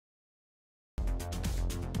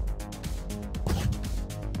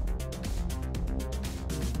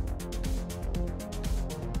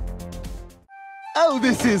Oh,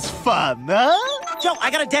 this is fun, huh? Joe,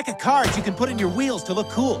 I got a deck of cards you can put in your wheels to look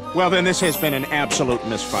cool. Well, then this has been an absolute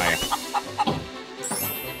misfire.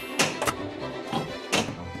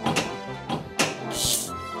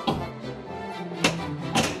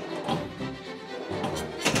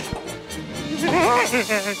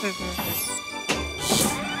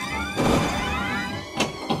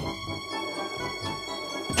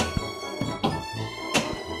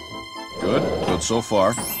 Good so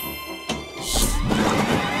far.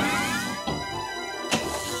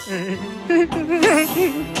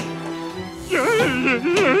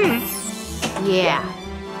 Yeah.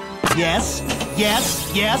 Yes,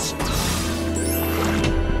 yes, yes.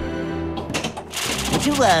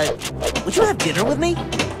 Would you have dinner with me?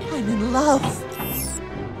 I'm in love.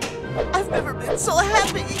 I've never been so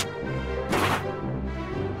happy.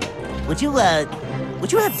 Would you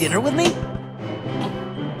have dinner with me?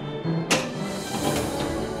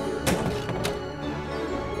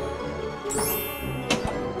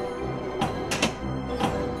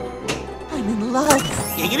 I'm in love.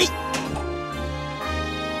 Giggity.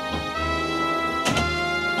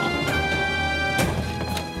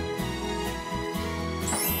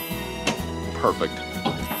 Perfect.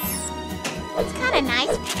 It's kind of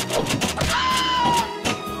nice.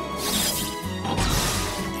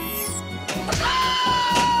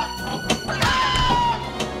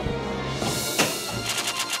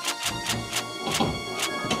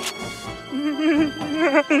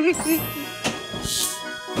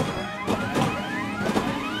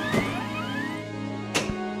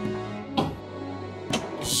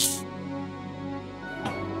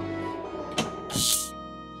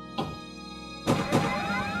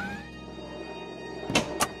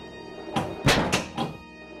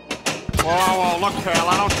 Whoa, look, Carl,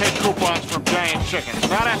 I don't take coupons from giant chickens.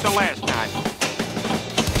 Not after last time.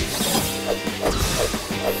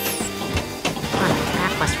 Oh,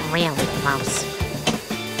 that was really close.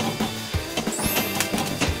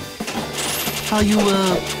 How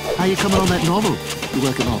you coming on that novel you're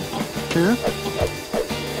working on? Huh?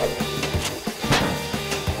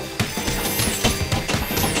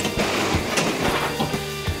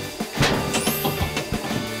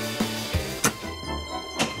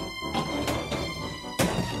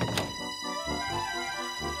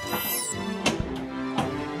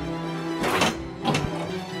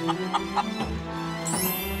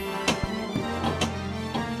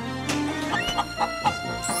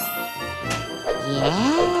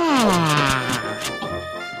 Yeah.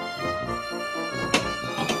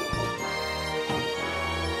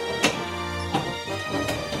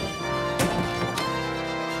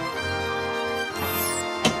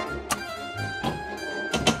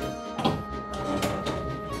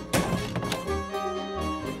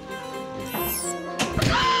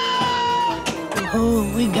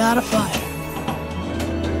 Oh, we got a fire.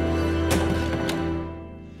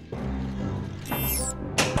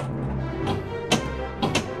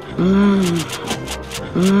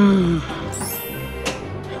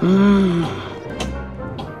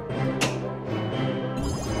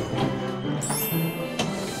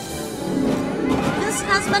 This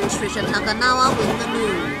has been Trisha Takanawa with the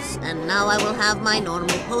news, and now I will have my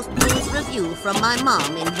normal post-news review from my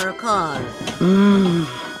mom in her car.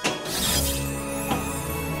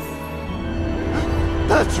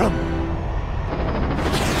 Bertram!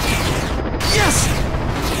 Yes!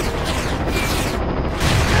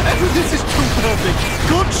 This is too perfect!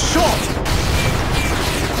 Good shot!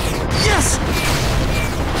 Yes!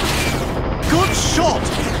 Good shot!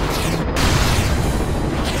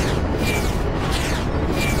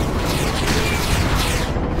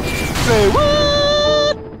 Say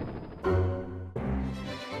what?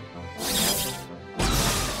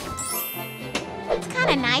 It's kind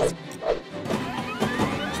of nice.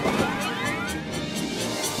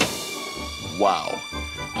 Wow.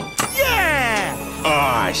 Yeah!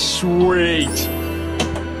 Ah, sweet.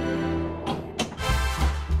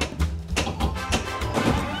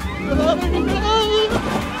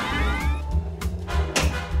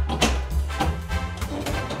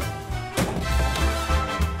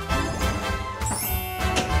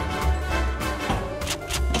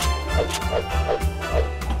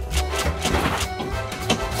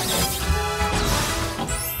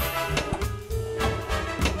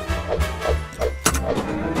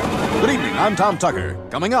 Good evening, I'm Tom Tucker.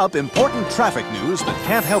 Coming up, important traffic news that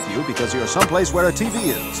can't help you because you're someplace where a TV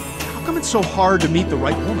is. How come it's so hard to meet the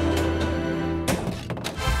right woman?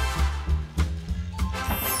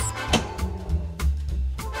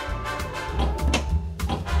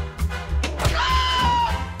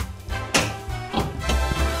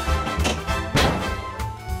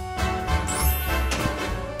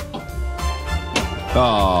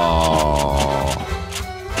 Oh.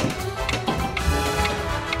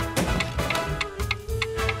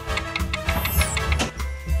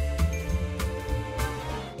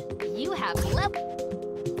 You have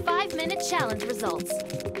 5-minute challenge results.